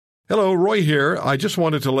Hello, Roy here. I just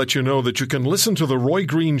wanted to let you know that you can listen to The Roy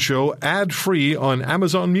Green Show ad-free on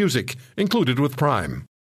Amazon Music, included with Prime.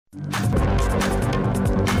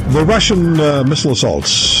 The Russian missile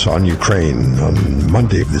assaults on Ukraine on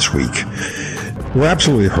Monday of this week were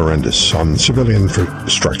absolutely horrendous on civilian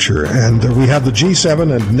infrastructure. And we had the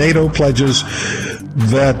G7 and NATO pledges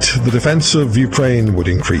that the defense of Ukraine would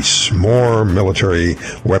increase. More military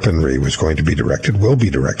weaponry will be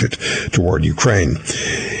directed toward Ukraine.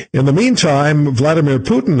 In the meantime, Vladimir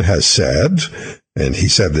Putin has said, and he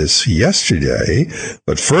said this yesterday,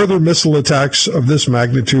 that further missile attacks of this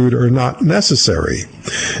magnitude are not necessary.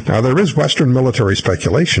 Now, there is Western military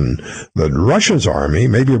speculation that Russia's army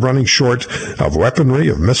may be running short of weaponry,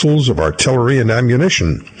 of missiles, of artillery, and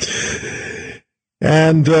ammunition.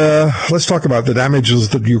 And let's talk about the damages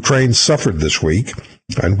that Ukraine suffered this week,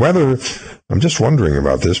 and whether, I'm just wondering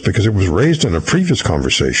about this because it was raised in a previous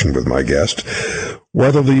conversation with my guest,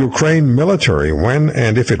 whether the Ukraine military, when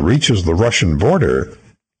and if it reaches the Russian border,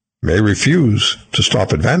 may refuse to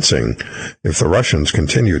stop advancing if the Russians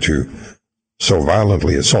continue to so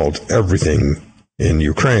violently assault everything in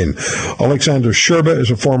Ukraine. Alexander Sherba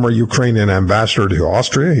is a former Ukrainian ambassador to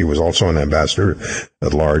Austria. He was also an ambassador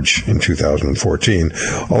at large in 2014.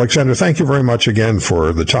 Alexander, thank you very much again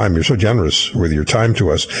for the time. You're so generous with your time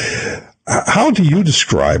to us. How do you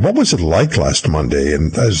describe, what was it like last Monday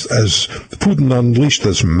and as Putin unleashed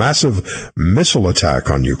this massive missile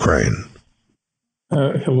attack on Ukraine?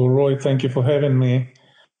 Hello, Roy. Thank you for having me.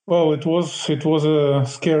 Well, it was a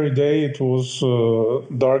scary day. It was a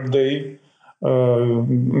dark day.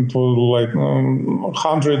 It was like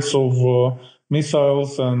hundreds of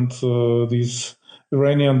missiles, and these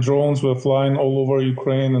Iranian drones were flying all over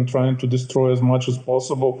Ukraine and trying to destroy as much as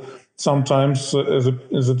possible. Sometimes, as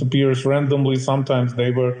it appears, randomly. Sometimes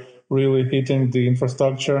they were really hitting the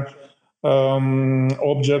infrastructure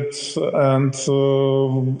objects, and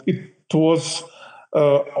it was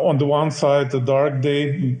on the one side a dark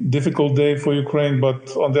day, difficult day for Ukraine,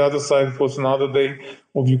 but on the other side it was another day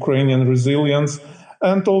of Ukrainian resilience.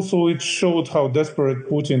 And also it showed how desperate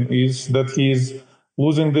Putin is, that he is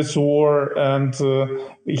losing this war, and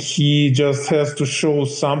he just has to show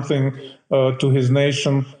something to his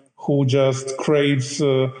nation, who just craves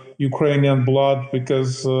Ukrainian blood,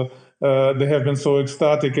 because they have been so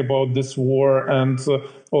ecstatic about this war, and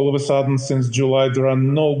all of a sudden, since July, there are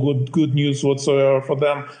no good news whatsoever for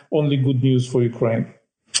them, only good news for Ukraine.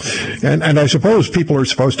 And I suppose people are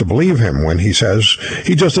supposed to believe him when he says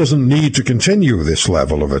he just doesn't need to continue this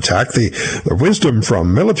level of attack. The wisdom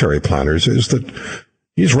from military planners is that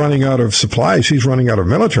he's running out of supplies, he's running out of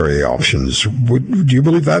military options. Do you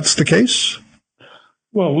believe that's the case?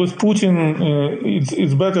 Well, with Putin,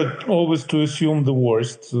 it's better always to assume the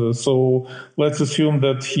worst. So let's assume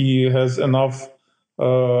that he has enough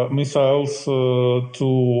missiles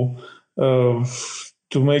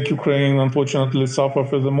to make Ukraine, unfortunately, suffer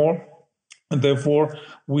furthermore. And therefore,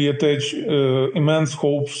 we attach immense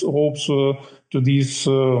hopes to these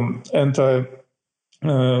anti-air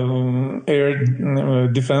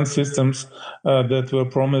defense systems that were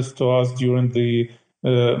promised to us during the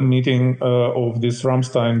meeting of this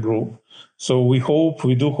Ramstein group. So we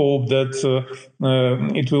do hope that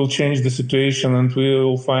it will change the situation, and we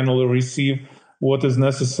will finally receive what is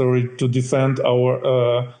necessary to defend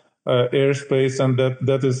our airspace, and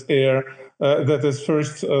that is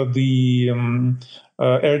first the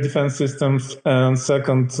air defense systems, and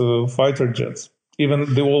second fighter jets,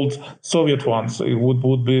 even the old Soviet ones. It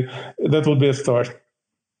would be a start.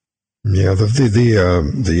 Yeah,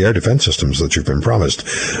 the air defense systems that you've been promised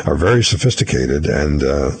are very sophisticated, and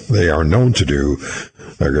they are known to do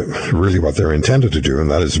really what they're intended to do, and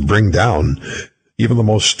that is bring down even the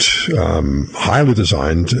most highly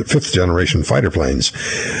designed fifth-generation fighter planes.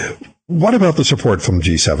 What about the support from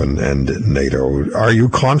G7 and NATO? Are you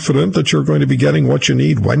confident that you're going to be getting what you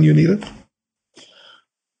need when you need it?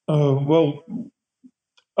 Well,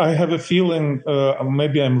 I have a feeling,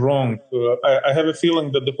 maybe I'm wrong, I have a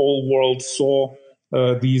feeling that the whole world saw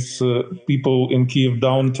these people in Kiev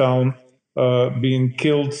downtown being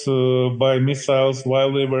killed by missiles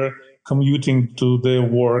while they were commuting to their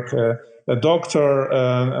work. A doctor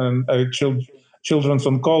and children's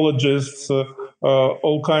oncologists,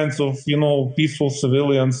 all kinds of, peaceful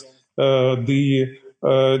civilians. The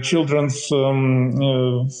children's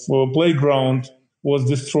playground was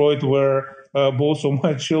destroyed where both of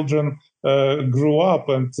my children grew up,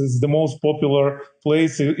 and it's the most popular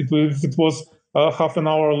place. If it was half an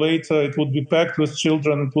hour later, it would be packed with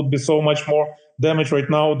children. It would be so much more damage. Right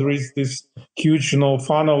now, there is this huge,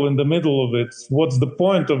 funnel in the middle of it. What's the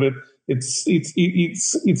point of it? It's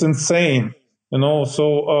insane.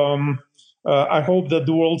 So I hope that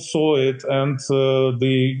the world saw it and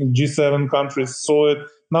the G7 countries saw it.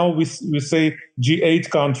 Now we say G8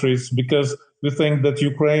 countries because we think that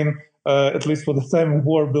Ukraine, at least for the time of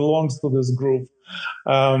war, belongs to this group.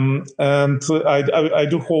 And I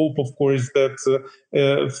do hope, of course, that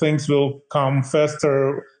things will come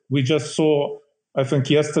faster. We just saw, I think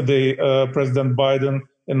yesterday, President Biden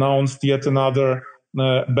announced yet another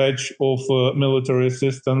batch of military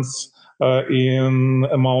assistance in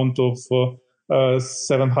amount of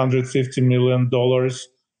 $750 million.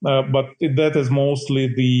 But that is mostly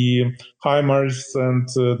the HIMARS and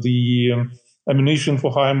the ammunition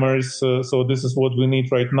for HIMARS. So this is what we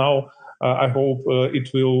need right now. I hope it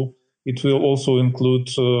will also include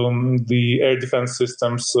the air defense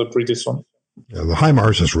systems pretty soon. The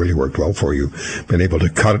HIMARS has really worked well for you, been able to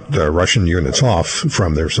cut Russian units off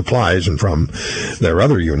from their supplies and from their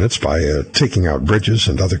other units by taking out bridges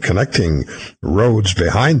and other connecting roads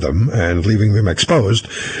behind them and leaving them exposed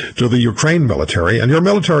to the Ukraine military. And your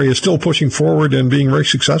military is still pushing forward and being very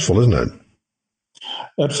successful, isn't it?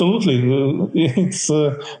 Absolutely. It's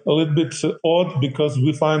a little bit odd because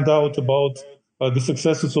we find out about the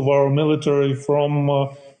successes of our military from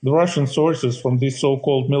the Russian sources, from these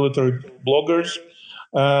so-called military bloggers,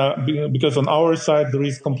 because on our side there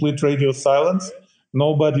is complete radio silence.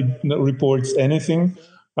 Nobody reports anything.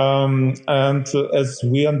 And as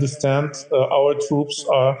we understand, our troops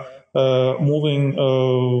are moving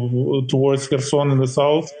towards Kherson in the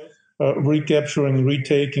south, recapturing,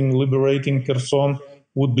 retaking, liberating Kherson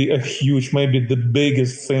would be a huge, maybe the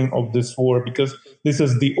biggest thing of this war, because this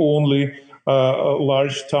is the only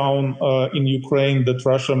large town in Ukraine that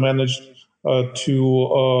Russia managed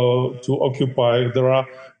to occupy. There are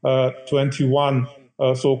 21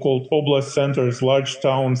 so-called oblast centers, large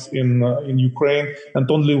towns in Ukraine,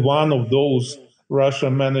 and only one of those Russia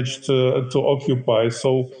managed to occupy.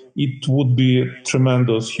 So it would be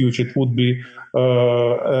tremendous, huge. It would be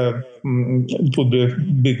a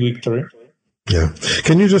big victory. Yeah.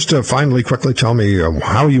 Can you just finally quickly tell me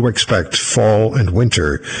how you expect fall and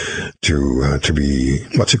winter to be,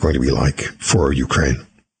 what's it going to be like for Ukraine?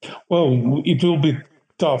 Well, it will be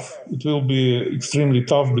tough. It will be extremely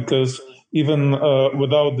tough because even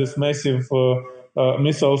without this massive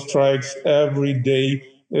missile strikes every day,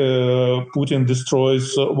 Putin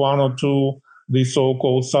destroys one or two the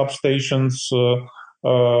so-called substations.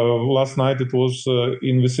 Last night it was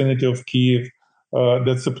in vicinity of Kyiv.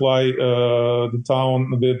 That supply the town,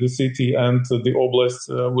 the city, and the oblast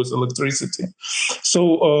with electricity.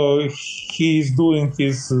 So he's doing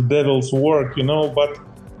his devil's work, but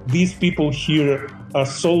these people here are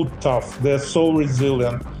so tough, they're so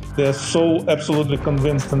resilient, they're so absolutely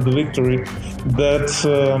convinced in the victory that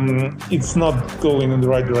it's not going in the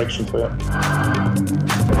right direction for them.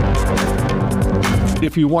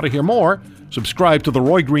 If you want to hear more, subscribe to The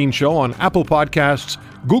Roy Green Show on Apple Podcasts,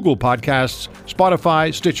 Google Podcasts,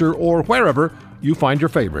 Spotify, Stitcher, or wherever you find your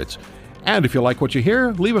favorites. And if you like what you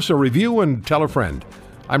hear, leave us a review and tell a friend.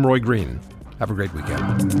 I'm Roy Green. Have a great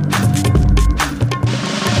weekend.